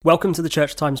Welcome to the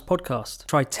Church Times podcast.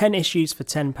 Try 10 issues for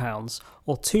 £10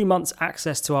 or 2 months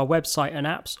access to our website and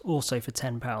apps also for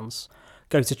 £10.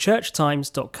 Go to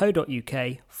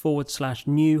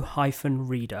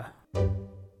churchtimes.co.uk/new-reader.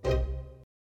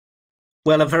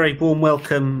 Well, a very warm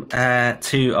welcome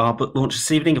to our book launch this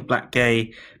evening of Black,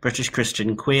 Gay, British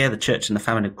Christian Queer, The Church and the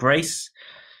Famine of Grace.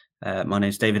 My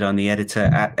name's David. I'm the editor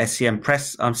at SEM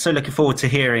Press. I'm so looking forward to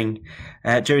hearing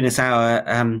during this hour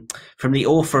from the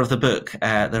author of the book,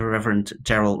 the Reverend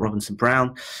Jarel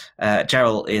Robinson-Brown.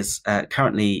 Jarel is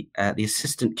currently the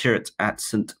assistant curate at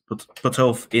St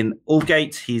Botolph in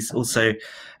Aldgate. He's also,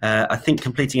 I think,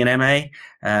 completing an MA.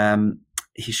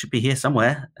 He should be here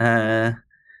somewhere.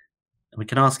 We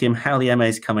can ask him how the MA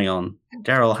is coming on.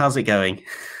 Jarel, how's it going?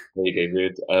 Hey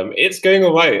David, it's going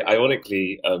all right.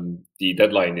 Ironically, the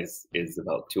deadline is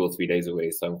about 2 or 3 days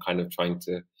away, so I'm kind of trying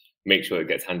to make sure it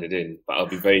gets handed in. But I'll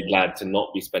be very glad to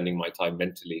not be spending my time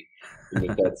mentally in the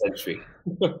 3rd century.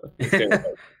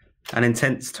 An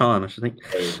intense time, I should think.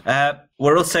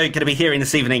 We're also going to be hearing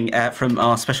this evening from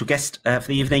our special guest for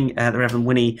the evening, the Reverend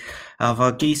Winnie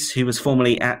Varghese, who was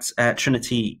formerly at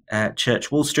Trinity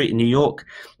Church, Wall Street in New York,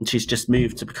 and she's just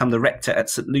moved to become the rector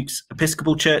at St Luke's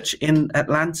Episcopal Church in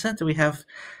Atlanta. Do we have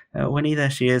Winnie?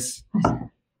 There she is.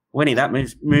 Winnie, that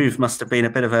move must have been a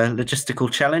bit of a logistical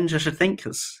challenge, I should think.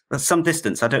 That's some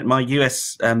distance. My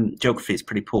US geography is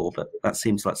pretty poor, but that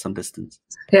seems like some distance.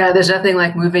 Yeah, there's nothing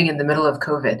like moving in the middle of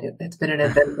COVID. It's been an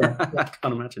adventure. I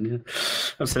can't imagine, yeah.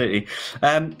 Absolutely.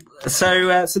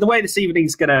 So the way this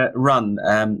evening's going to run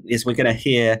is we're going to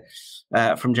hear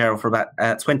from Jarel for about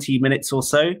 20 minutes or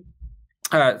so.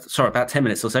 About 10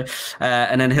 minutes or so.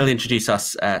 And then he'll introduce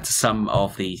us to some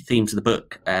of the themes of the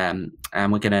book. And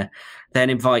we're going to then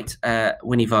invite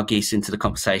Winnie Varghese into the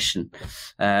conversation.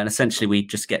 And essentially, we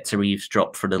just get to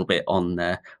eavesdrop for a little bit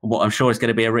on what I'm sure is going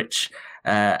to be a rich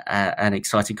and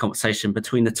exciting conversation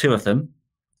between the two of them.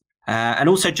 And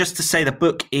also just to say the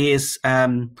book is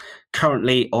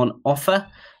currently on offer.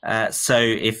 So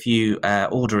if you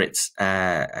order it,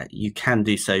 you can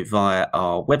do so via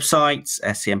our website,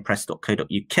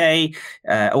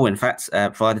 sempress.co.uk, or in fact,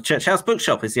 via the Church House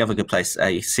Bookshop is the other good place.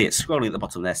 You see it scrolling at the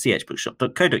bottom there,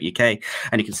 chbookshop.co.uk,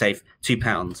 and you can save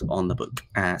 £2 on the book.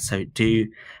 So do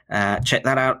check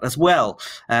that out as well.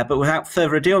 But without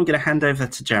further ado, I'm going to hand over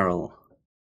to Jarel.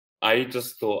 I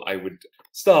just thought I would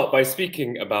start by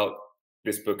speaking about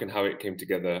this book and how it came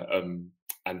together,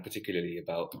 and particularly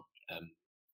about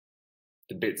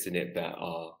the bits in it that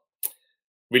are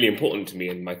really important to me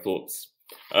and my thoughts.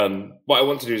 What I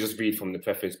want to do is just read from the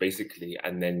preface basically,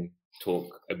 and then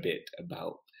talk a bit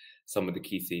about some of the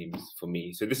key themes for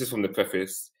me. So this is from the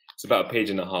preface. It's about 1.5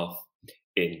 pages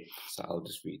in, so I'll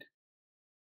just read.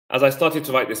 As I started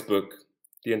to write this book,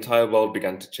 the entire world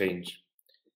began to change.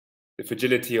 The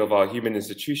fragility of our human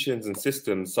institutions and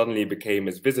systems suddenly became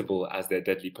as visible as their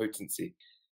deadly potency.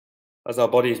 As our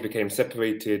bodies became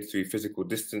separated through physical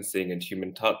distancing and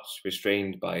human touch,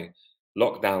 restrained by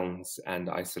lockdowns and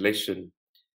isolation,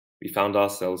 we found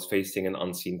ourselves facing an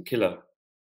unseen killer.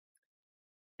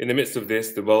 In the midst of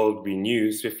this, the world we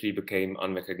knew swiftly became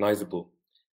unrecognizable,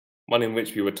 one in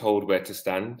which we were told where to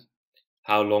stand,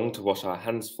 how long to wash our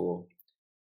hands for,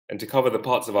 and to cover the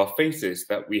parts of our faces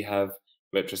that we have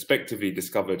retrospectively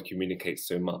discovered communicate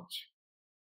so much.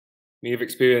 We have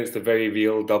experienced the very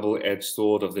real double-edged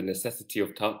sword of the necessity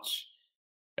of touch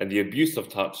and the abuse of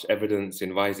touch evidenced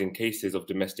in rising cases of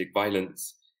domestic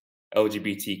violence,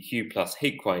 LGBTQ+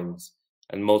 hate crimes,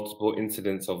 and multiple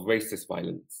incidents of racist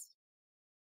violence.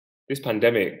 This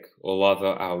pandemic, or rather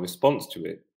our response to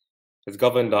it, has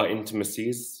governed our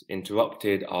intimacies,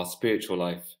 interrupted our spiritual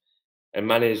life, and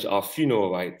managed our funeral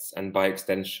rites and by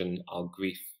extension our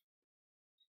grief.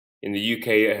 In the UK,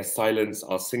 it has silenced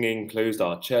our singing, closed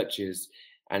our churches,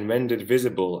 and rendered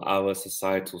visible our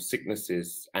societal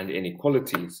sicknesses and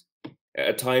inequalities at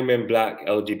a time when Black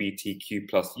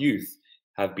LGBTQ+ youth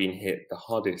have been hit the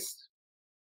hardest.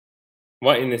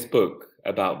 Writing this book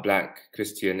about Black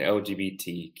Christian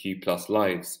LGBTQ+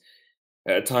 lives,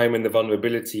 at a time when the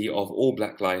vulnerability of all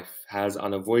Black life has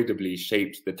unavoidably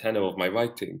shaped the tenor of my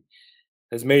writing,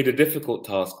 has made a difficult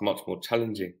task much more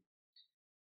challenging.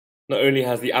 Not only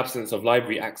has the absence of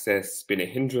library access been a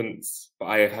hindrance, but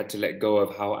I have had to let go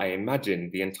of how I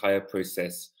imagined the entire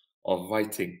process of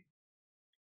writing.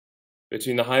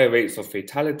 Between the higher rates of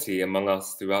fatality among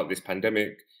us throughout this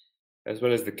pandemic, as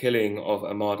well as the killing of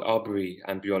Ahmaud Arbery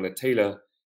and Breonna Taylor,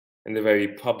 and the very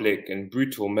public and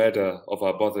brutal murder of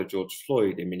our brother George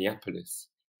Floyd in Minneapolis,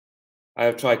 I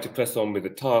have tried to press on with a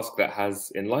task that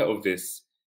has, in light of this,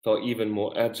 felt even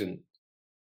more urgent.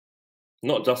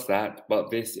 Not just that,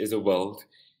 but this is a world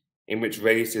in which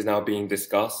race is now being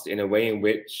discussed in a way in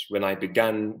which, when I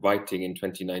began writing in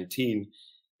 2019,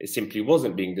 it simply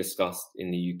wasn't being discussed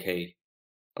in the UK.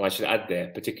 And I should add there,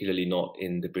 particularly not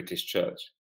in the British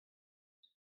Church.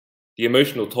 The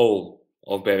emotional toll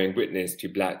of bearing witness to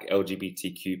Black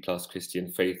LGBTQ plus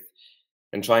Christian faith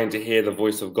and trying to hear the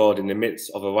voice of God in the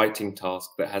midst of a writing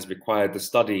task that has required the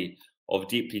study of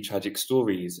deeply tragic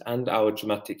stories and our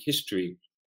dramatic history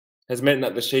has meant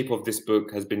that the shape of this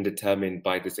book has been determined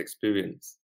by this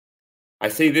experience. I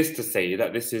say this to say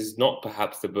that this is not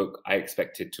perhaps the book I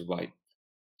expected to write,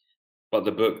 but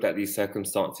the book that these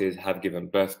circumstances have given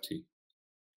birth to.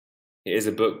 It is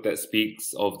a book that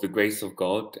speaks of the grace of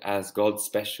God as God's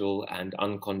special and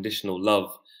unconditional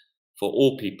love for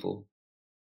all people,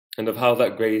 and of how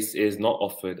that grace is not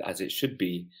offered as it should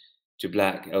be to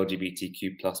Black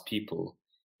LGBTQ plus people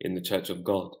in the Church of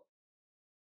God.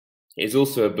 It is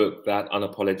also a book that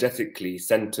unapologetically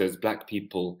centres Black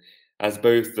people as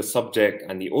both the subject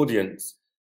and the audience,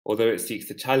 although it seeks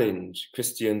to challenge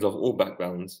Christians of all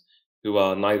backgrounds who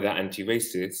are neither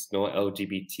anti-racist nor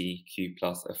LGBTQ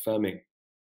plus affirming.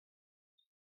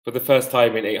 For the first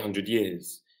time in 800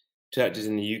 years, churches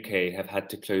in the UK have had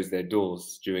to close their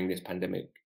doors during this pandemic.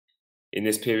 In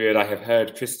this period, I have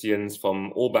heard Christians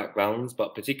from all backgrounds,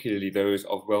 but particularly those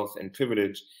of wealth and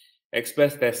privilege,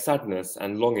 express their sadness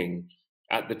and longing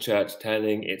at the church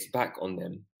turning its back on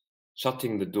them,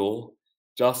 shutting the door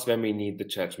just when we need the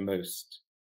church most,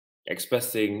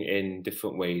 expressing in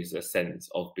different ways a sense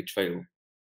of betrayal.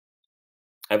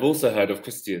 I've also heard of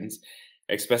Christians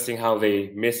expressing how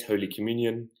they miss Holy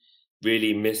Communion,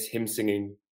 really miss hymn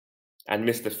singing, and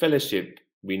miss the fellowship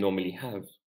we normally have.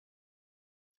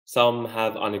 Some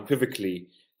have unequivocally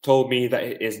told me that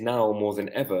it is now more than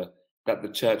ever that the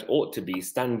church ought to be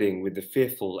standing with the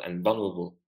fearful and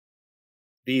vulnerable.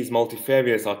 These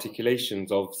multifarious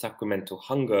articulations of sacramental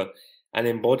hunger and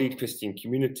embodied Christian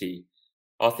community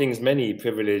are things many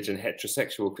privileged and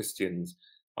heterosexual Christians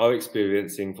are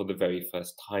experiencing for the very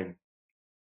first time.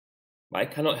 I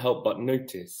cannot help but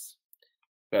notice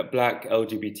that Black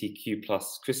LGBTQ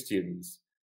plus Christians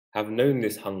have known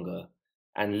this hunger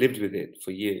and lived with it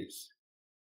for years.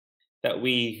 That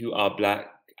we who are Black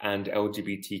and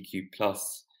LGBTQ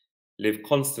plus live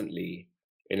constantly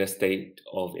in a state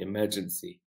of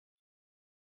emergency.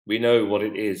 We know what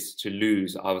it is to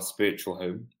lose our spiritual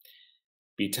home,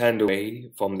 be turned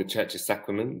away from the church's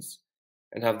sacraments,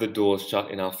 and have the doors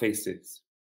shut in our faces.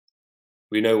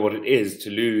 We know what it is to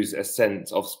lose a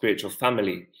sense of spiritual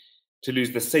family, to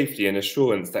lose the safety and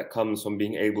assurance that comes from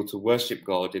being able to worship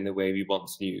God in the way we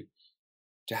once knew,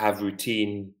 to have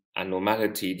routine and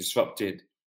normality disrupted,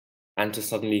 and to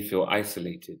suddenly feel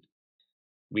isolated.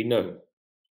 We know.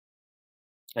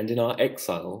 And in our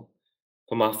exile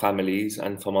from our families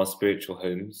and from our spiritual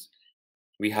homes,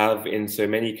 we have in so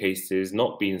many cases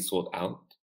not been sought out,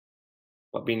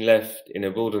 but been left in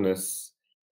a wilderness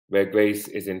where grace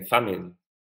is in famine,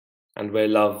 and where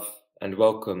love and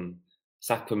welcome,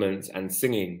 sacraments and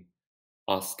singing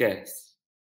are scarce.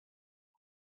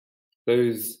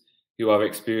 Those who are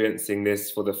experiencing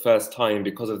this for the first time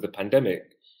because of the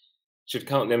pandemic should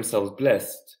count themselves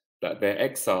blessed that their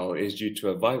exile is due to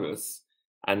a virus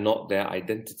and not their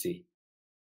identity.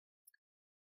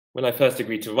 When I first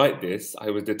agreed to write this, I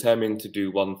was determined to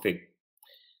do one thing: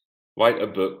 write a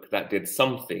book that did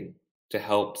something to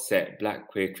help set Black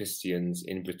queer Christians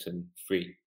in Britain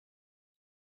free.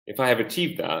 If I have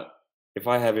achieved that, if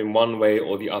I have in one way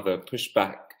or the other pushed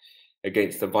back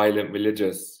against the violent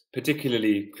religious,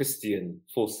 particularly Christian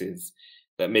forces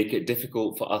that make it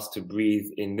difficult for us to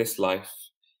breathe in this life,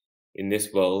 in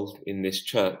this world, in this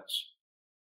church,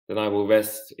 then I will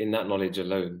rest in that knowledge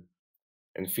alone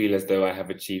and feel as though I have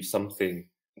achieved something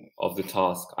of the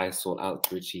task I sought out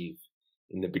to achieve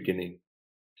in the beginning.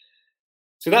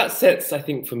 So that sets, I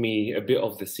think, for me, a bit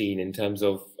of the scene in terms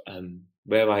of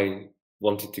where I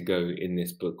wanted to go in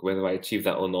this book. Whether I achieve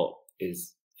that or not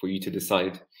is for you to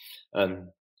decide. But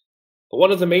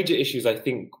one of the major issues, I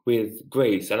think, with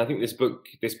grace, and I think this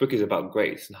book is about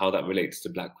grace and how that relates to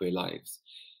Black queer lives.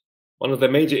 One of the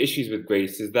major issues with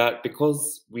grace is that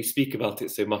because we speak about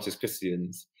it so much as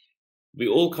Christians, we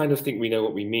all kind of think we know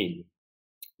what we mean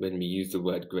when we use the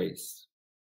word grace.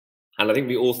 And I think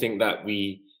we all think that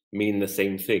we mean the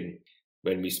same thing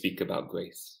when we speak about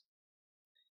grace.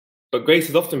 But grace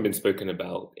has often been spoken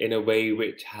about in a way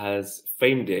which has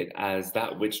framed it as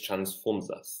that which transforms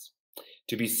us.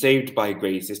 To be saved by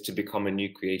grace is to become a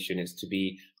new creation, is to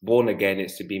be born again,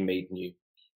 is to be made new.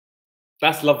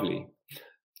 That's lovely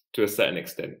to a certain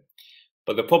extent.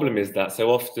 But the problem is that so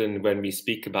often when we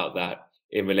speak about that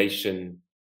in relation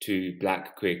to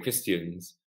Black queer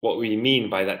Christians, what we mean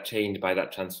by that change, by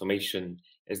that transformation,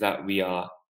 is that we are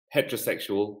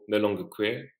heterosexual, no longer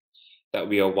queer, that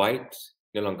we are white,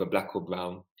 no longer black or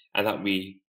brown, and that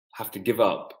we have to give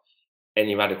up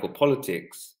any radical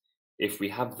politics if we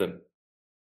have them.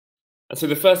 And so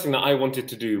the first thing that I wanted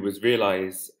to do was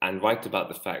realize and write about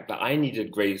the fact that I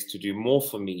needed grace to do more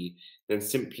for me than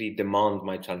simply demand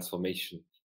my transformation.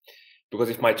 Because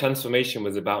if my transformation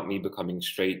was about me becoming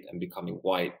straight and becoming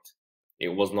white, it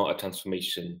was not a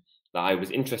transformation that I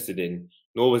was interested in,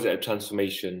 nor was it a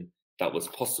transformation that was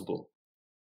possible.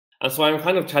 And so I'm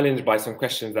kind of challenged by some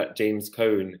questions that James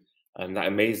Cone, that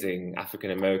amazing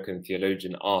African-American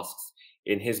theologian, asks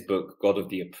in his book, God of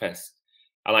the Oppressed.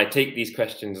 And I take these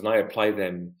questions and I apply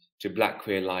them to Black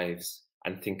queer lives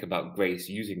and think about grace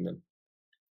using them.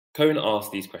 Cone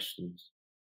asks these questions.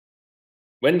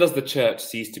 When does the church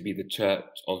cease to be the church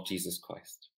of Jesus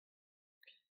Christ?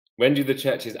 When do the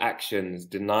church's actions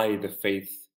deny the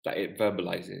faith that it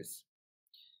verbalizes?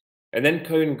 And then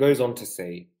Cone goes on to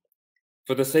say,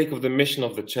 for the sake of the mission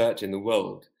of the church in the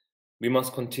world, we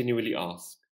must continually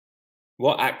ask,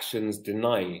 what actions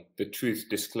deny the truth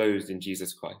disclosed in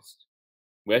Jesus Christ?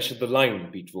 Where should the line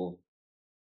be drawn?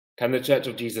 Can the Church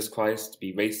of Jesus Christ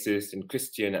be racist and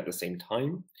Christian at the same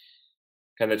time?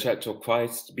 Can the Church of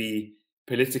Christ be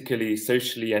politically,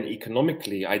 socially, and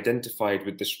economically identified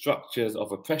with the structures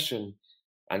of oppression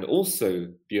and also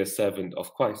be a servant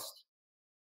of Christ?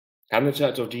 Can the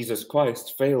Church of Jesus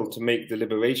Christ fail to make the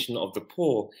liberation of the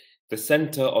poor the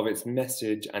center of its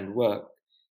message and work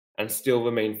and still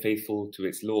remain faithful to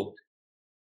its Lord?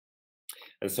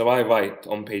 And so I write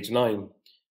on page 9,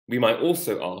 we might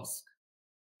also ask,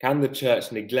 can the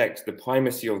church neglect the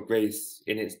primacy of grace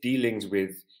in its dealings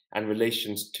with and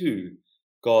relations to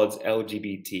God's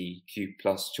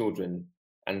LGBTQ+ children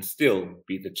and still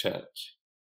be the church?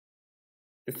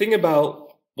 The thing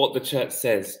about what the church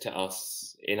says to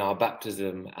us in our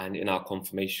baptism and in our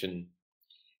confirmation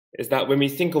is that when we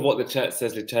think of what the church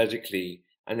says liturgically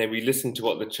and then we listen to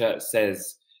what the church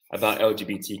says about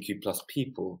LGBTQ+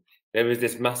 people, there is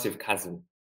this massive chasm.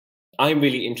 I'm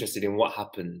really interested in what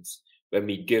happens when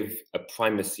we give a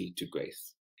primacy to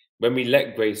grace, when we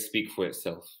let grace speak for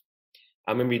itself,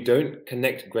 and when we don't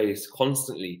connect grace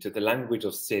constantly to the language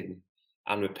of sin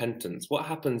and repentance. What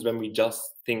happens when we just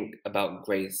think about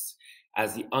grace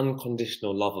as the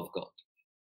unconditional love of God?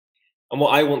 And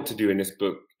what I want to do in this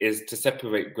book is to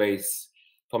separate grace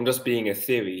from just being a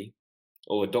theory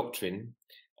or a doctrine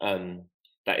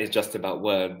that is just about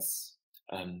words,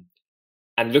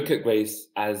 and look at grace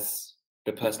as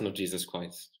the person of Jesus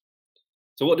Christ.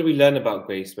 So what do we learn about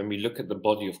grace when we look at the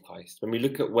body of Christ, when we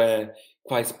look at where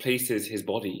Christ places his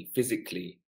body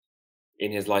physically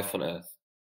in his life on earth?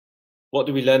 What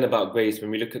do we learn about grace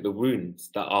when we look at the wounds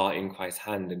that are in Christ's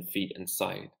hand and feet and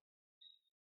side?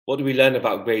 What do we learn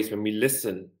about grace when we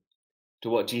listen to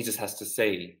what Jesus has to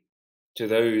say to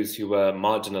those who were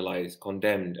marginalized,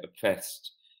 condemned,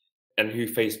 oppressed, and who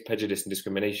faced prejudice and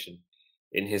discrimination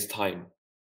in his time?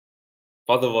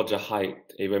 Father Roger Haidt,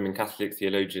 a Roman Catholic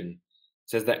theologian,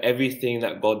 says that everything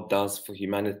that God does for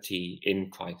humanity in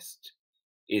Christ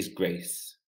is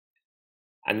grace.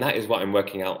 And that is what I'm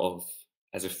working out of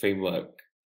as a framework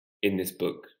in this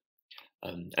book.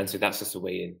 And so that's just a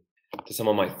way in to some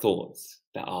of my thoughts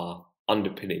that are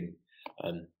underpinning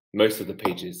most of the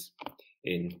pages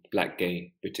in Black,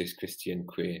 Gay, British, Christian,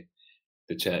 Queer,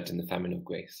 the Church and the Famine of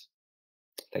Grace.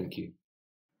 Thank you.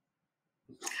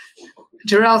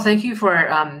 Jarel, thank you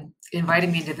for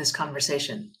inviting me into this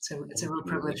conversation. So it's a real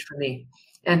privilege for me.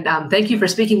 And thank you for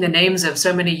speaking the names of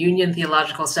so many Union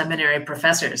Theological Seminary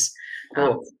professors.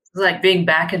 It's like being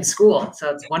back in school, so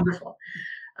it's wonderful.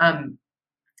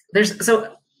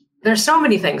 There's so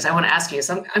many things I want to ask you.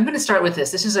 So I'm going to start with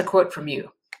this. This is a quote from you,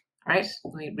 right?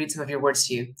 Let me read some of your words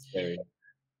to you.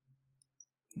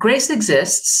 Grace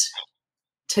exists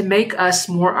to make us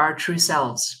more our true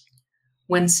selves.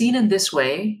 When seen in this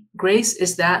way, grace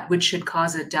is that which should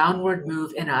cause a downward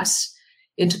move in us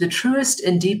into the truest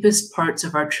and deepest parts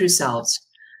of our true selves,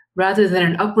 rather than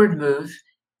an upward move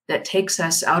that takes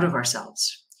us out of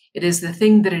ourselves. It is the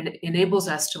thing that enables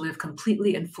us to live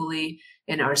completely and fully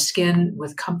in our skin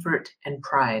with comfort and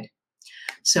pride.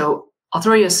 So I'll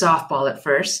throw you a softball at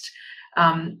first.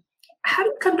 How do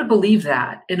you come to believe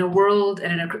that in a world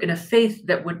and in a faith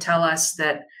that would tell us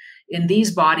that in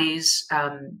these bodies,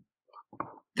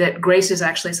 that grace is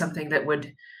actually something that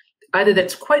would either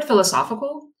that's quite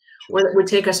philosophical or that would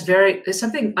take us it's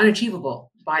something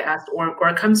unachievable by us or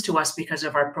it comes to us because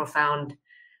of our profound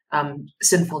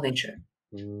sinful nature?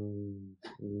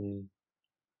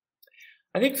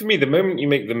 I think for me, the moment you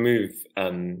make the move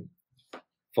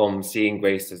from seeing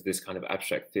grace as this kind of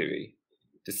abstract theory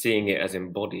to seeing it as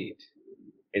embodied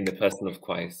in the person of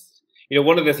Christ. You know,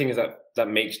 one of the things that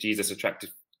makes Jesus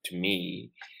attractive to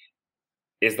me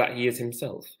is that he is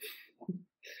himself.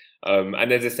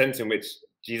 And there's a sense in which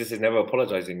Jesus is never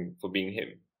apologizing for being him.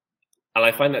 And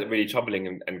I find that really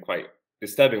troubling and quite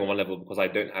disturbing on one level, because I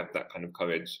don't have that kind of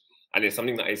courage. And it's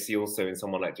something that I see also in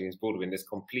someone like James Baldwin, this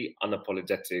complete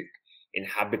unapologetic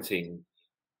inhabiting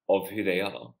of who they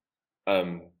are.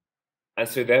 And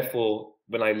so therefore,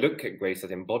 when I look at grace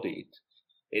as embodied,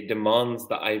 it demands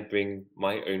that I bring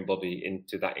my own body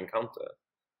into that encounter.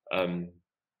 And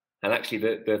actually,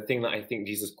 the thing that I think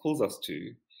Jesus calls us to,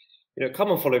 you know,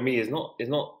 come and follow me is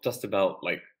not just about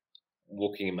like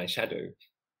walking in my shadow.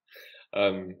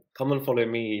 Come and follow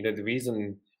me. You know, the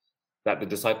reason that the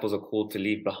disciples are called to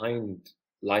leave behind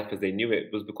life as they knew it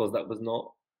was because that was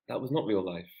not real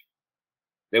life.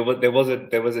 There was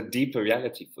a deeper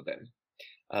reality for them,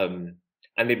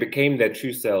 and they became their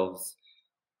true selves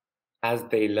as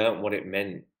they learnt what it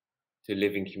meant to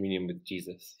live in communion with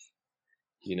Jesus.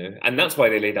 You know, and that's why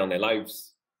they lay down their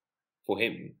lives for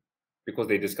him, because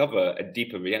they discover a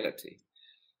deeper reality.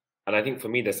 And I think for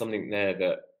me, there's something there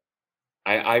that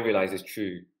I realize is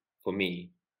true for me,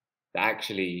 that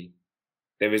actually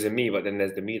there is a me, but then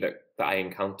there's the me that I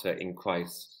encounter in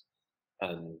Christ,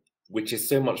 which is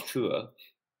so much truer,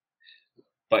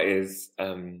 but is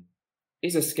a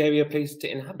scarier place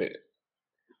to inhabit.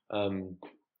 And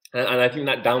I think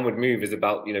that downward move is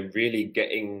about, you know, really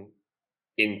getting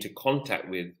into contact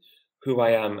with who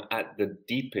I am at the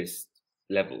deepest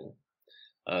level,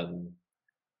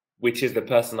 which is the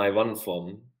person I run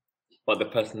from, but the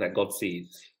person that God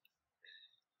sees,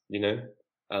 you know?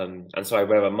 And so I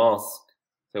wear a mask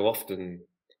so often.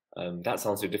 That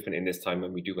sounds so different in this time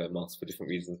when we do wear masks for different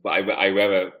reasons, but I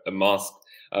wear a mask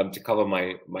to cover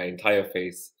my entire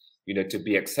face, you know, to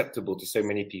be acceptable to so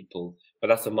many people, but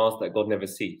that's a mask that God never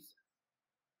sees.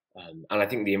 And I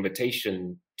think the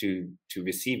invitation to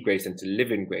receive grace and to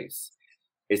live in grace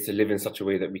is to live in such a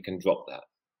way that we can drop that.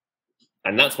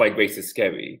 And that's why grace is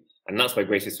scary, and that's why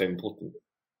grace is so important.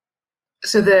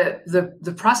 So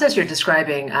the process you're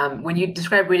describing, when you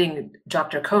describe reading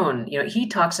Dr. Cohn, you know, he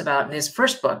talks about in his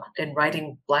first book in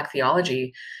writing Black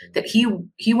theology that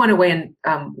he went away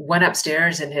and went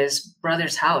upstairs in his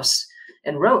brother's house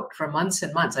and wrote for months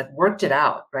and months, like worked it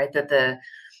out, right? That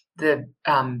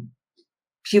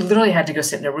he literally had to go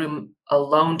sit in a room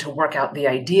alone to work out the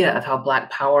idea of how Black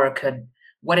power could,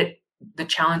 the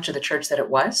challenge to the church that it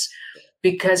was,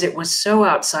 because it was so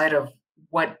outside of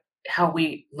how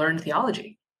we learned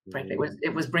theology, right?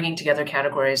 It was bringing together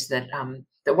categories that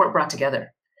weren't brought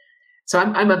together. So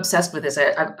I'm obsessed with this.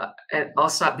 I'll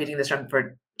stop beating this drum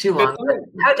for too long.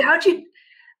 How'd you,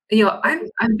 you know,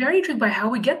 I'm very intrigued by how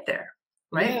we get there,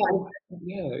 right?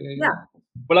 Yeah.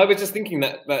 Well, I was just thinking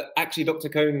that actually Dr.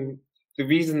 Cohn, the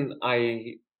reason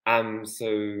I am so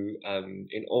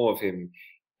in awe of him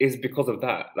is because of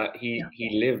that he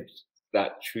lived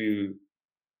that true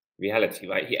reality,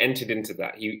 right? He entered into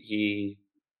that. He's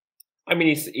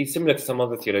similar to some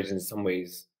other theologians in some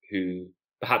ways who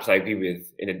perhaps I agree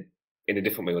with in a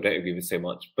different way, or don't agree with so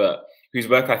much, but whose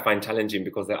work I find challenging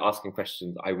because they're asking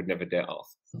questions I would never dare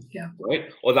ask, right?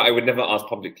 Or that I would never ask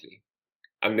publicly.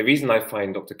 And the reason I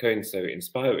find Dr. Cohn so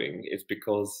inspiring is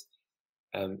because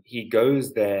he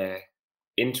goes there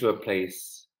into a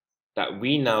place that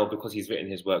we now, because he's written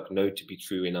his work, know to be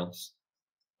true in us,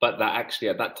 but that actually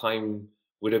at that time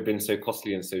would have been so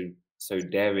costly and so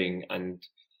daring, and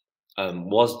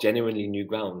was genuinely new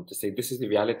ground to say, this is the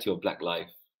reality of Black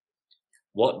life.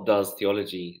 What does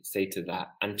theology say to that?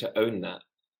 And to own that.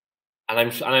 And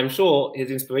I'm sure his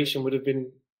inspiration would have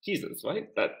been Jesus, right?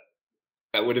 That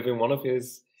would have been one of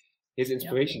his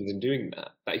inspirations in doing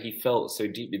that he felt so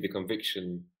deeply the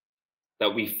conviction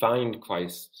that we find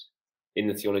Christ in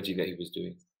the theology that he was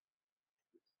doing.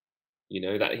 You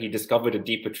know, that he discovered a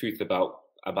deeper truth about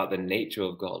the nature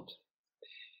of God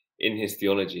in his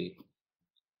theology.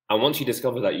 And once you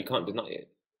discover that, you can't deny it.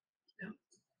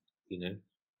 You know?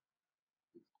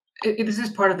 This is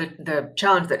part of the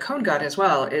challenge that Cohn got as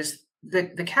well, is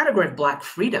the category of Black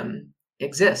freedom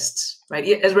exists, right?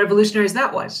 As revolutionary as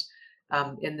that was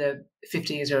in the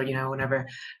 50s or, you know, whenever.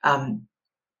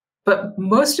 But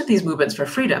most of these movements for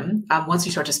freedom, once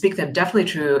you start to speak them, definitely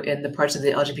true in the parts of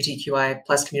the LGBTQI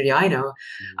plus community I know,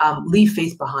 leave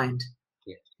faith behind.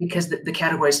 Because the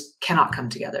categories cannot come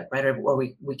together, right? Or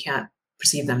we can't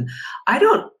perceive them. I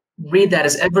don't read that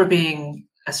as ever being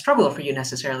a struggle for you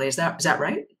necessarily. Is that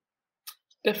right?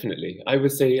 Definitely. I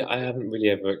would say I haven't really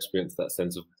ever experienced that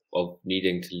sense of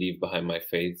needing to leave behind my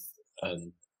faith,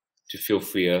 to feel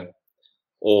freer.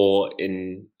 or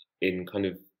in kind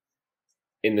of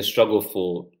in the struggle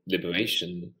for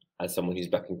liberation as someone who's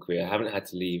back in Korea. I haven't had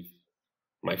to leave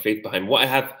my faith behind. What I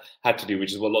have had to do,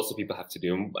 which is what lots of people have to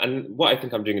do, and what I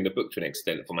think I'm doing in the book to an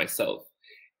extent for myself,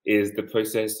 is the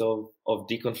process of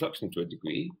deconstruction to a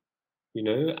degree, you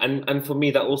know, and for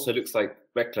me that also looks like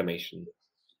reclamation.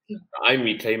 I'm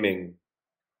reclaiming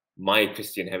my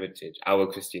Christian heritage, our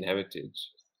Christian heritage,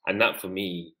 and that for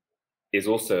me is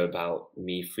also about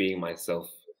me freeing myself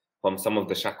from some of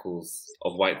the shackles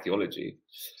of white theology,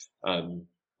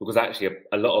 because actually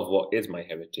a lot of what is my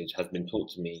heritage has been taught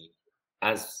to me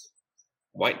as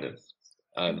whiteness,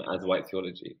 as white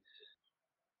theology.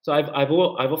 So I've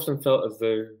often felt as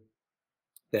though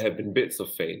there have been bits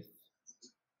of faith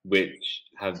which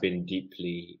have been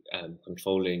deeply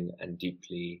controlling and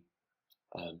deeply,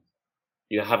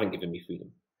 haven't given me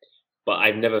freedom. But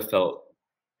I've never felt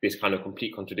this kind of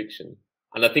complete contradiction.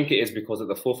 And I think it is because at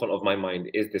the forefront of my mind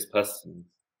is this person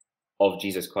of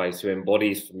Jesus Christ who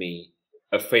embodies for me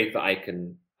a faith that I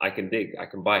can dig, I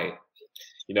can buy.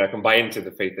 You know, I can buy into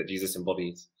the faith that Jesus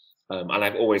embodies. And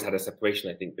I've always had a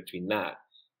separation, I think, between that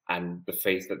and the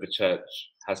faith that the church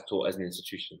has taught as an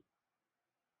institution.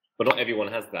 But not everyone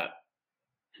has that,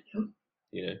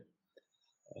 you know.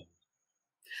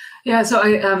 Yeah, so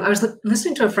I was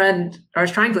listening to a friend, or I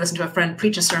was trying to listen to a friend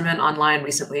preach a sermon online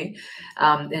recently,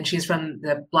 and she's from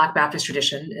the Black Baptist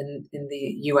tradition in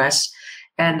the U.S.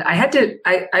 And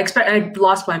I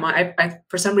lost my mind. I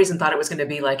for some reason thought it was going to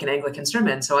be like an Anglican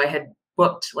sermon, so I had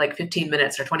booked like 15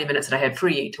 minutes or 20 minutes that I had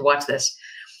free to watch this.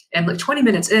 And like 20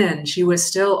 minutes in, she was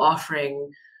still offering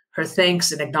her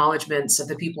thanks and acknowledgements of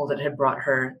the people that had brought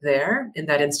her there in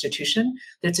that institution.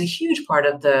 That's a huge part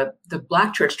of the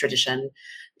Black church tradition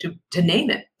to name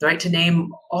it, right? To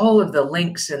name all of the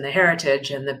links and the heritage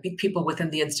and the people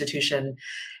within the institution.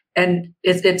 And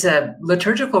it's a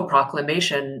liturgical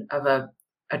proclamation of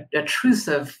a truth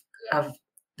of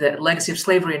the legacy of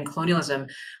slavery and colonialism,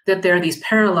 that there are these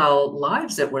parallel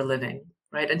lives that we're living,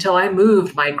 right? Until I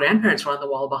moved, my grandparents were on the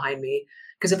wall behind me,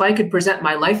 because if I could present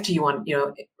my life to you on,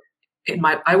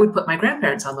 I would put my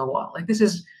grandparents on the wall. Like this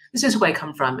is who I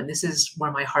come from, and this is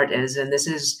where my heart is, and this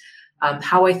is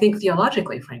how I think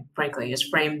theologically. Frankly, is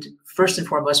framed first and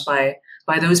foremost by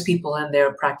those people and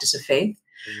their practice of faith.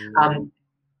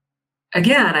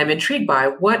 Again, I'm intrigued by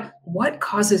what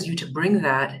causes you to bring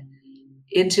that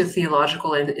into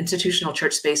theological and institutional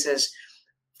church spaces,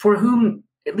 for whom,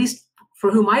 at least for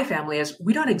whom my family is,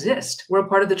 we don't exist. We're a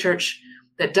part of the church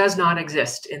that does not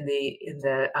exist in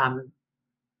the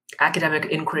academic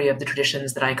inquiry of the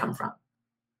traditions that I come from.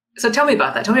 So tell me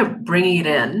about that. Tell me about bringing it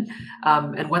in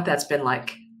and what that's been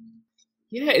like.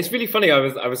 Yeah, it's really funny. I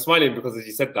was smiling because as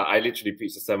you said that, I literally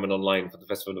preached a sermon online for the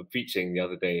Festival of Preaching the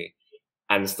other day,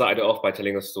 and started it off by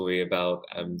telling a story about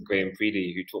Graham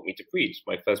Preedy, who taught me to preach,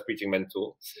 my first preaching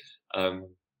mentor. And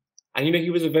he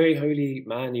was a very holy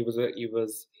man. He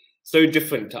was so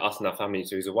different to us and our family.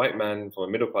 So he's a white man from a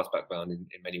middle class background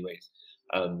in many ways.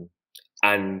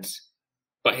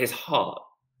 But his heart,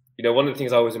 one of the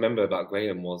things I always remember about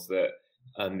Graham was that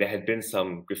there had been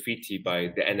some graffiti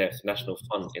by the NF National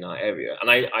Fund in our area.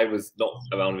 And I was not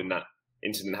around when that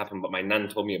incident happened, but my nan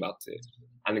told me about it.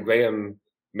 And Graham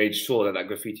made sure that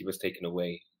graffiti was taken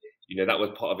away. That was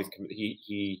part of his commitment.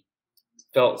 He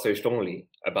felt so strongly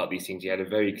about these things. He had a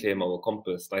very clear moral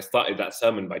compass. And I started that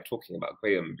sermon by talking about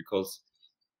Graham because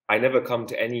I never come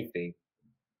to anything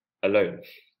alone.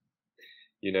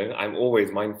 I'm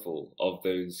always mindful of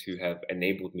those who have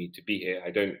enabled me to be here.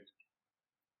 I don't,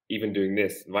 even doing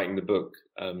this, writing the book,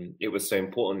 it was so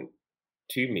important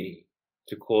to me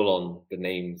to call on the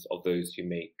names of those who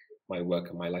make my work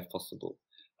and my life possible.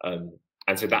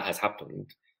 And so that has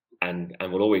happened and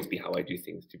will always be how I do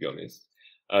things, to be honest.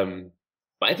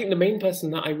 But I think the main person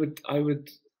that I would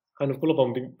kind of call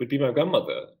upon would be my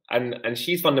grandmother. And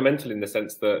she's fundamental in the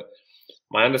sense that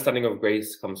my understanding of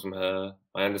grace comes from her.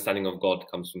 My understanding of God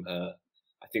comes from her.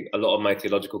 I think a lot of my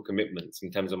theological commitments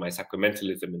in terms of my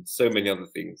sacramentalism and so many other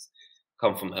things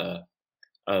come from her.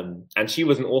 And she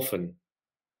was an orphan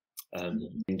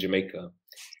in Jamaica.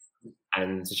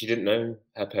 And so she didn't know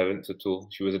her parents at all.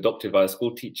 She was adopted by a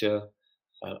school teacher.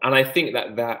 And I think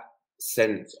that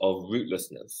sense of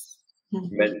rootlessness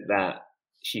meant that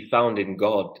she found in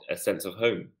God a sense of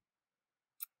home.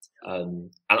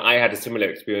 And I had a similar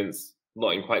experience,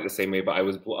 not in quite the same way, but I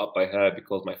was brought up by her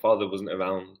because my father wasn't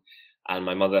around and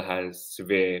my mother has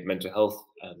severe mental health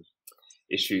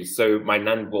issues. So my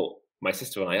nan brought my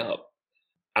sister and I up.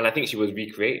 And I think she was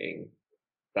recreating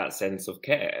that sense of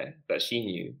care that she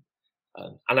knew.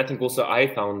 And I think also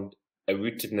I found a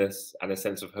rootedness and a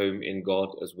sense of home in God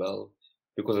as well.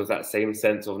 because of that same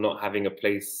sense of not having a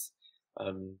place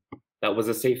that was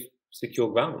a safe,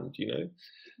 secure ground,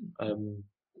 and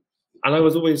I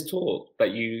was always taught that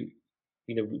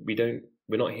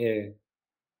we're not here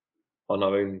on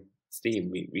our own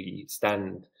steam. We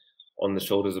stand on the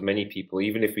shoulders of many people,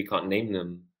 even if we can't name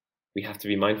them. We have to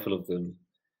be mindful of them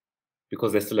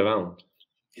because they're still around.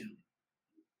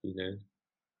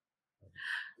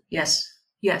 Yes.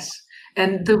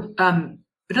 And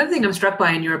another thing I'm struck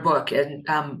by in your book, and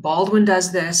Baldwin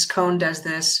does this, Cone does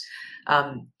this.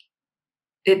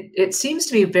 It seems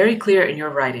to be very clear in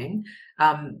your writing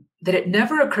that it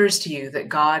never occurs to you that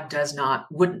God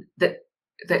that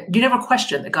you never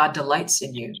question that God delights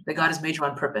in you, that God has made you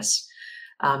on purpose,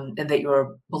 and that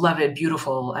you're beloved,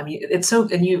 beautiful. I mean, it's so,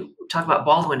 and you talk about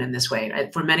Baldwin in this way,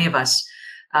 right? For many of us,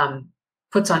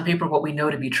 puts on paper what we know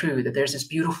to be true, that there's this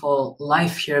beautiful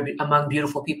life here among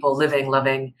beautiful people living,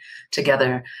 loving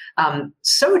together.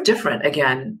 So different,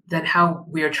 again, than how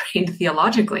we are trained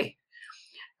theologically.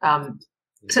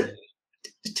 So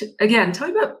again,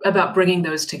 tell me about bringing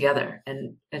those together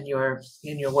in your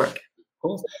work. Of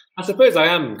course. I suppose I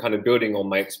am kind of building on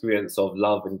my experience of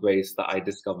love and grace that I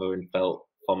discovered and felt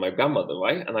from my grandmother,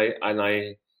 right? And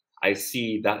I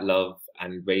see that love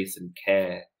and grace and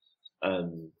care,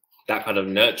 that kind of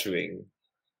nurturing,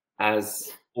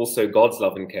 as also God's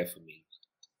love and care for me.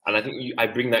 And I think I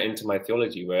bring that into my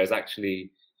theology, whereas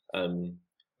actually the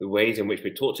ways in which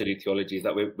we're taught to do theology is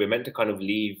that we're meant to kind of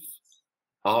leave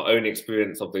our own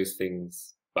experience of those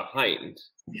things behind,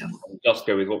 and just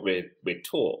go with what we're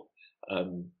taught.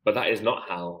 But that is not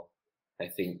how I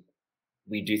think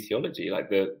we do theology. Like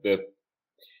the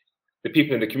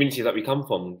people in the community that we come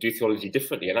from do theology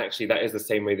differently, and actually that is the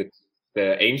same way that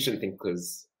the ancient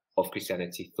thinkers of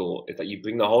Christianity thought, is that you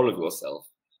bring the whole of yourself,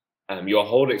 your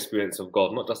whole experience of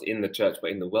God, not just in the church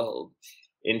but in the world,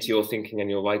 into your thinking and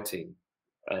your writing,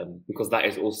 because that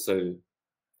is also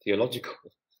theological.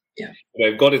 Yeah.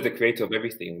 If God is the creator of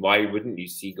everything, why wouldn't you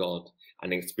see God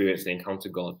and experience and encounter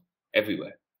God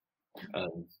everywhere?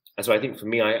 And so I think for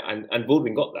me, and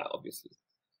Baldwin got that, obviously.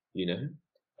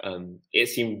 It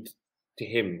seemed to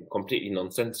him completely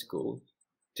nonsensical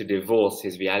to divorce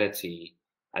his reality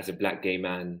as a Black gay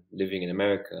man living in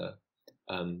America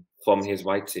from his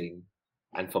writing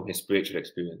and from his spiritual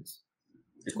experience,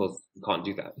 because you can't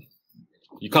do that.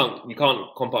 You can't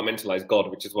compartmentalize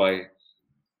God, which is why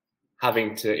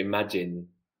having to imagine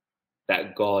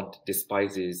that God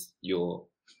despises your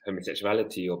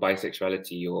homosexuality or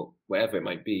bisexuality or whatever it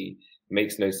might be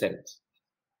makes no sense,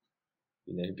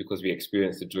 because we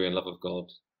experience the joy and love of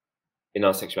God in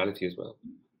our sexuality as well.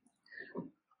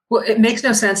 Well, it makes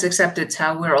no sense, except it's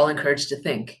how we're all encouraged to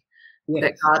think. Yes.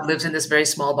 That God lives in this very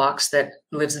small box that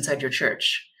lives inside your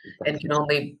church, exactly, and can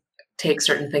only take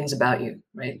certain things about you,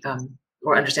 right?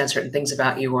 Or understand certain things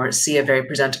about you, or see a very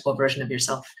presentable version of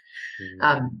yourself.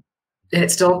 And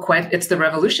it's still it's the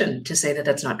revolution to say that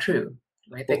that's not true,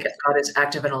 right? That God is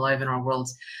active and alive in our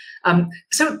worlds.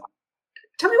 So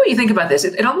tell me what you think about this.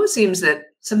 It almost seems that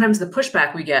sometimes the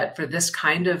pushback we get for this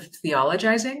kind of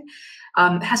theologizing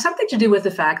has something to do with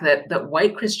the fact that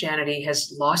white Christianity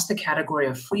has lost the category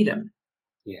of freedom.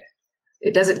 Yeah.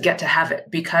 It doesn't get to have it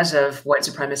because of white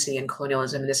supremacy and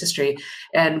colonialism in this history.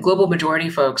 And global majority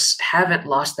folks haven't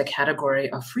lost the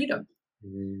category of freedom,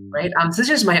 right? So this is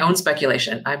just my own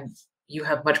speculation. You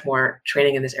have much more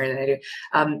training in this area than I do.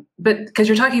 But because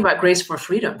you're talking about grace for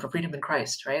freedom in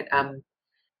Christ, right?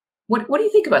 What do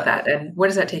you think about that? And where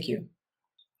does that take you?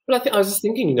 Well, I was just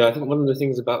thinking, I think one of the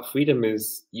things about freedom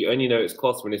is you only know its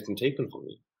cost when it's been taken from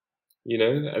you,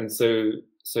 and so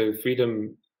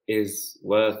freedom is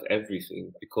worth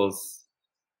everything because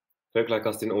folk like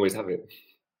us didn't always have it,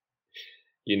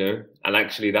 and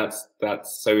actually that's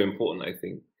so important, I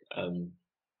think.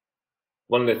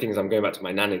 One of the things, I'm going back to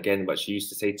my nan again, but she used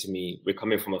to say to me, we're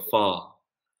coming from afar.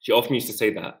 She often used to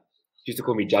say that. She used to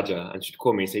call me Jaja, and she'd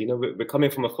call me and say, we're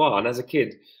coming from afar. And as a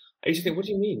kid, I used to think, what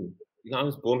do you mean? I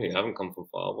was born here. I haven't come from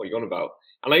far. What are you on about?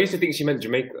 And I used to think she meant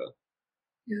Jamaica.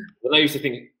 Yeah. Then I used to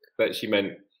think that she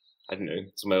meant, I don't know,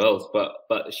 somewhere else.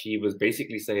 But she was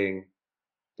basically saying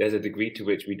there's a degree to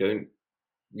which we don't,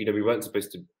 we weren't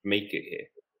supposed to make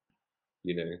it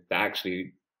here. That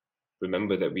actually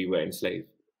remember that we were enslaved.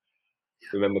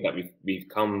 Remember that we've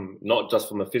come not just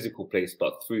from a physical place,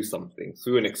 but through something,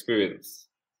 through an experience.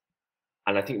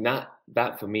 And I think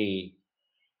that for me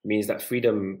means that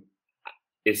freedom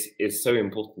is so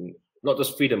important. Not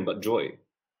just freedom, but joy.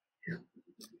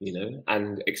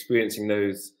 And experiencing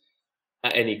those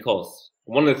at any cost.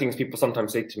 One of the things people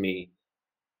sometimes say to me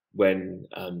when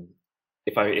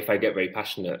if I get very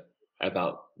passionate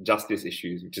about justice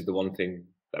issues, which is the one thing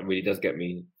that really does get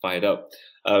me fired up.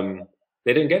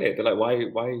 They don't get it. They're like, why,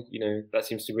 that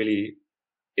seems to really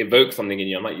evoke something in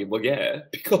you. I'm like, well, yeah,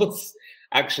 because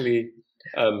actually,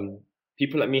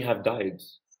 people like me have died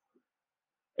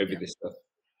over this stuff.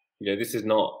 This is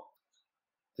not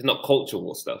culture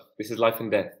war stuff. This is life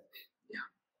and death.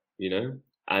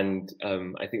 And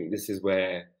I think this is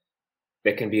where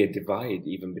there can be a divide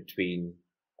even between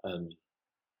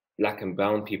Black and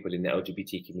brown people in the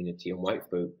LGBT community and white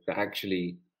folk, that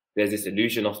actually there's this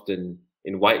illusion often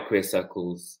in white queer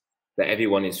circles that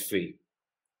everyone is free.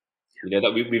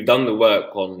 That we've done the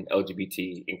work on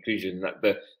LGBT inclusion, that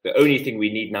the only thing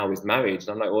we need now is marriage. And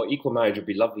I'm like, well, equal marriage would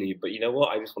be lovely, but you know what?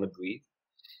 I just want to breathe.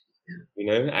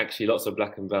 Actually, lots of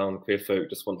Black and brown queer folk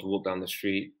just want to walk down the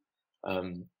street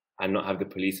and not have the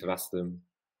police harass them.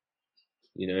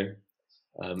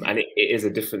 And it is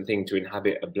a different thing to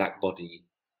inhabit a Black body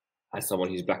as someone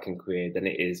who's Black and queer than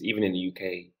it is, even in the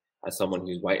UK, as someone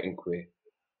who's white and queer.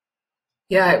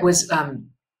 Yeah, it was.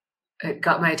 It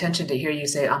got my attention to hear you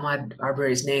say Ahmaud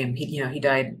Arbery's name. He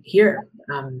died here,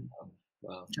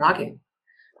 Wow. jogging,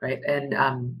 right? And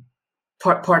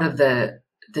part of the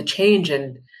change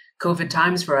in COVID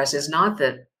times for us is not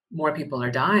that more people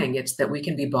are dying; it's that we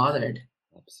can be bothered.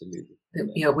 Absolutely.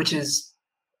 Which is.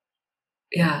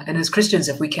 Yeah, and as Christians,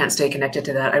 if we can't stay connected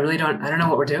to that, I don't know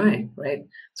what we're doing, right?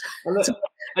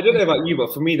 I don't know about you,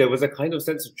 but for me, there was a kind of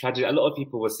sense of tragedy. A lot of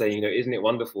people were saying, isn't it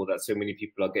wonderful that so many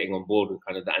people are getting on board with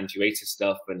kind of the anti-racist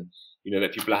stuff, and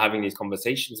that people are having these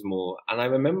conversations more. And I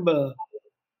remember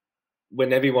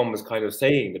when everyone was kind of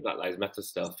saying the Black Lives Matter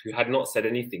stuff, who had not said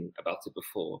anything about it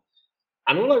before,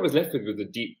 and all I was left with was a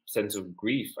deep sense of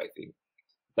grief. I think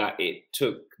that it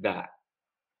took that,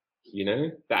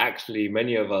 that actually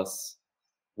many of us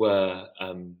were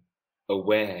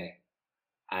aware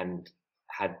and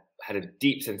had a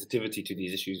deep sensitivity to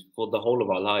these issues for the whole of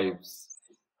our lives.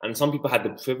 And some people had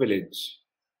the privilege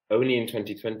only in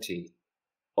 2020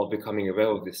 of becoming aware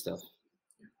of this stuff.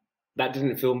 That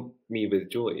didn't fill me with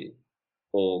joy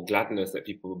or gladness that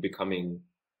people were becoming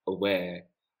aware.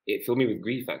 It filled me with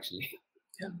grief, actually.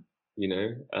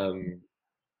 Yeah. And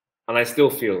I still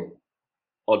feel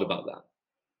odd about that.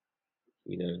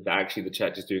 That actually the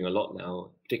church is doing a lot now,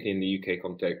 particularly in the UK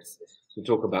context, to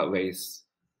talk about race,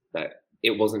 that it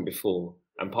wasn't before.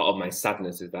 And part of my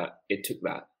sadness is that it took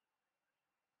that.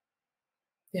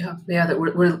 Yeah, that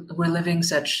we're living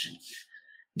such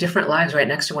different lives right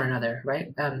next to one another, right?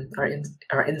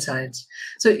 Our insides.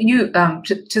 So you,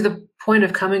 to the point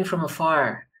of coming from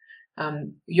afar,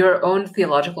 your own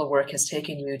theological work has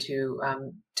taken you to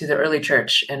the early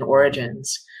church and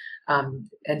origins, and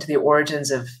to the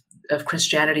origins of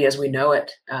Christianity as we know it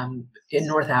in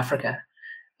North Africa.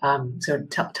 So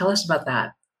tell us about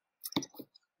that.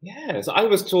 Yeah, so I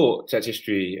was taught church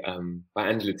history by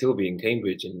Angela Tilby in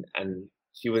Cambridge, and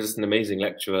she was an amazing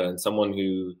lecturer and someone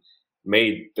who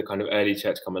made the kind of early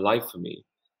church come alive for me.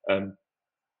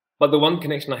 But the one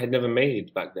connection I had never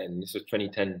made back then, this was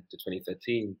 2010 to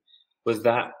 2013, was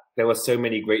that there were so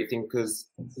many great thinkers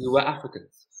who were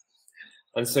Africans,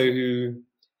 and so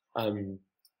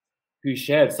who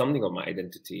shared something of my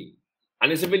identity.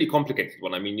 And it's a really complicated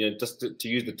one. I mean, just to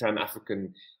use the term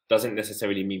African doesn't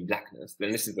necessarily mean Blackness.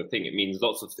 Then this is the thing, it means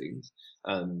lots of things.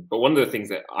 But one of the things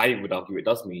that I would argue it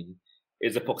does mean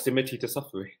is a proximity to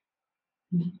suffering.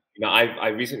 Mm-hmm. I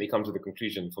recently come to the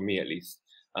conclusion, for me at least,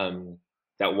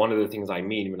 that one of the things I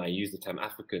mean when I use the term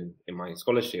African in my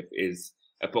scholarship is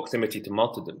a proximity to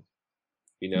martyrdom.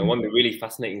 Mm-hmm. One of the really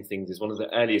fascinating things is one of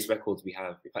the earliest records we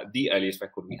have, in fact, the earliest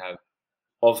record we have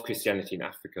of Christianity in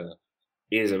Africa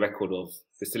is a record of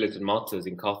the Cilician martyrs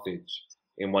in Carthage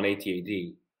in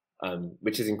 180 AD,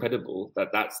 which is incredible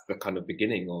that that's the kind of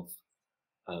beginning of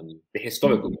the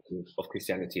historical of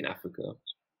Christianity in Africa.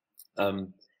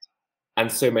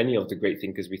 And so many of the great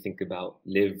thinkers we think about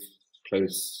live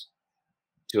close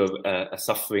to a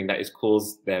suffering that is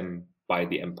caused them by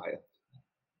the empire.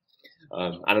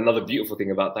 And another beautiful thing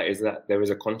about that is that there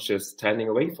is a conscious turning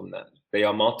away from that. They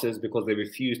are martyrs because they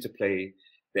refuse to play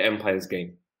the empire's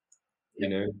game.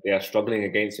 They are struggling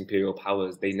against imperial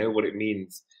powers. They know what it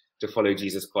means to follow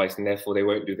Jesus Christ, and therefore they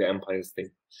won't do the empire's thing.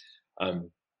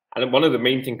 And one of the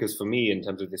main thinkers for me in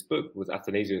terms of this book was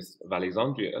Athanasius of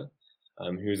Alexandria,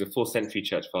 who is a 4th century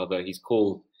church father. He's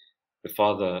called the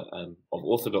father of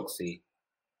orthodoxy,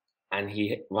 and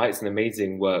he writes an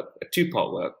amazing work, a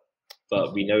 2-part work,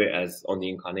 but we know it as On the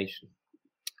Incarnation.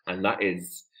 And that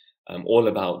is all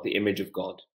about the image of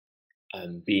God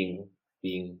being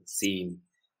seen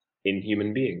in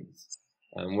human beings.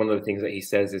 One of the things that he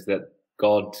says is that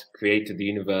God created the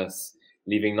universe,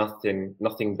 leaving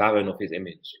nothing barren of his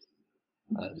image.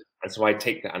 And so I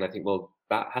take that and I think, well,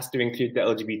 that has to include the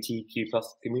LGBTQ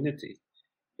plus community.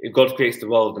 If God creates the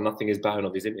world and nothing is barren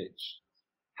of his image,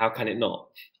 how can it not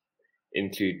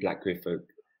include Black queer folk?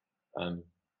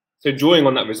 So drawing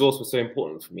on that resource was so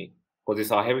important for me because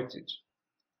it's our heritage,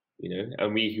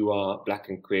 and we who are Black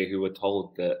and queer who were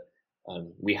told that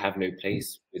we have no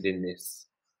place within this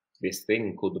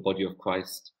thing called the body of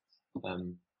Christ.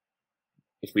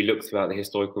 If we look throughout the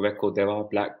historical record, there are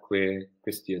Black queer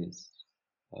Christians.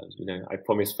 I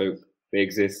promise folk they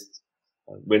exist.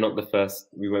 We're not the first,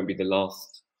 we won't be the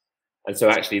last. And so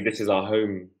actually this is our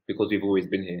home because we've always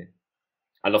been here.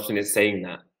 And often it's saying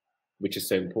that, which is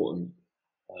so important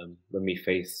when we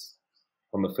face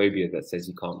homophobia that says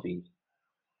you can't be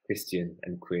Christian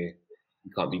and queer,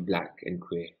 you can't be Black and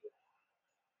queer.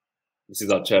 This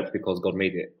is our church because God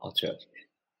made it our church.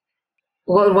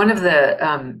 Well, one of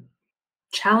the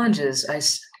challenges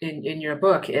in your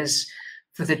book is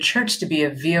for the church to be a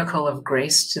vehicle of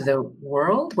grace to the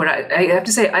world. What I have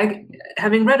to say,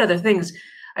 having read other things,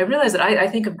 I realize that I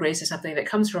think of grace as something that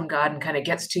comes from God and kind of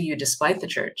gets to you despite the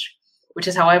church, which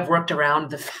is how I've worked around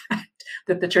the fact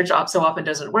that the church so often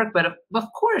doesn't work. But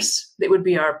of course, it would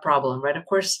be our problem, right? Of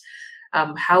course,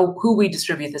 who we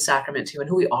distribute the sacrament to and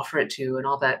who we offer it to and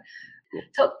all that.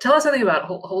 Tell us something about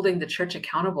holding the church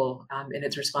accountable in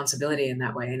its responsibility in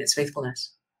that way, in its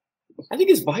faithfulness. I think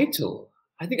it's vital.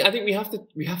 I think we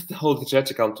have to hold the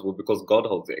church accountable because God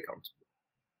holds it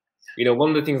accountable. One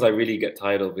of the things I really get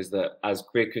tired of is that as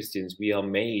queer Christians, we are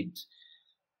made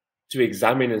to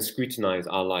examine and scrutinize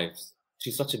our lives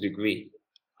to such a degree.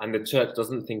 And the church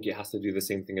doesn't think it has to do the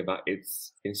same thing about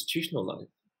its institutional life.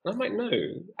 And I'm like, no,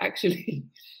 actually,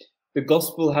 the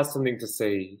gospel has something to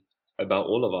say about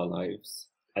all of our lives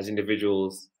as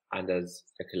individuals and as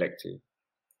a collective.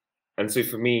 And so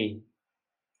for me,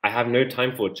 I have no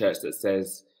time for a church that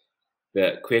says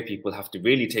that queer people have to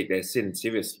really take their sin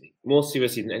seriously, more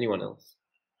seriously than anyone else,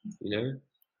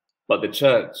 But the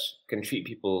church can treat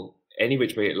people any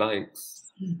which way it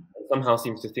likes, and somehow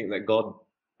seems to think that God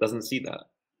doesn't see that.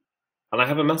 And I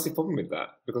have a massive problem with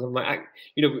that because I'm like,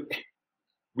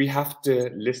 we have to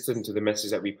listen to the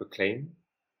message that we proclaim,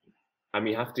 and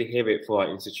we have to hear it for our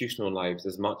institutional lives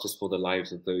as much as for the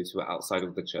lives of those who are outside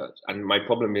of the church. And my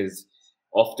problem is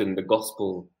often the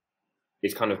gospel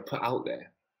is kind of put out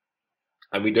there,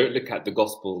 and we don't look at the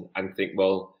gospel and think,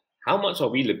 well, how much are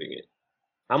we living it?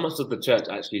 How much does the church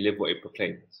actually live what it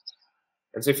proclaims?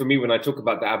 And so for me, when I talk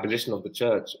about the abolition of the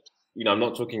church, I'm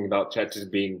not talking about churches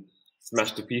being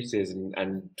smashed to pieces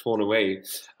and torn away.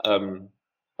 But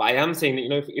I am saying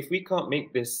that, if we can't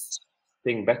make this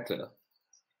thing better,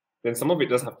 then some of it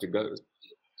does have to go.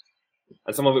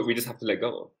 And some of it we just have to let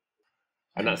go of.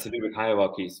 And that's to do with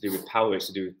hierarchy, it's to do with power, it's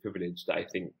to do with privilege that I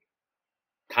think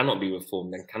cannot be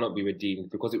reformed and cannot be redeemed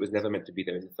because it was never meant to be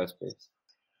there in the first place.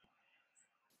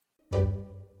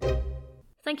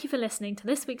 Thank you for listening to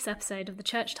this week's episode of the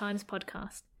Church Times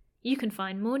podcast. You can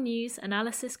find more news,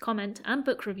 analysis, comment, and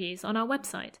book reviews on our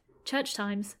website,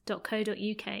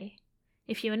 churchtimes.co.uk.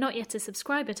 If you are not yet a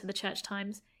subscriber to the Church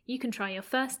Times, you can try your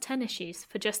first 10 issues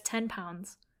for just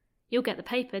 £10. You'll get the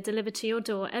paper delivered to your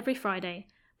door every Friday,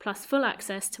 plus full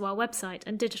access to our website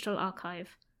and digital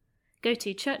archive. Go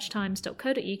to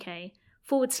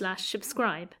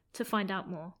churchtimes.co.uk/subscribe to find out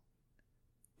more.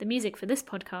 The music for this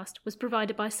podcast was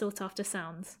provided by Sought After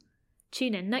Sounds.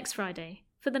 Tune in next Friday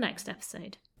for the next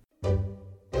episode.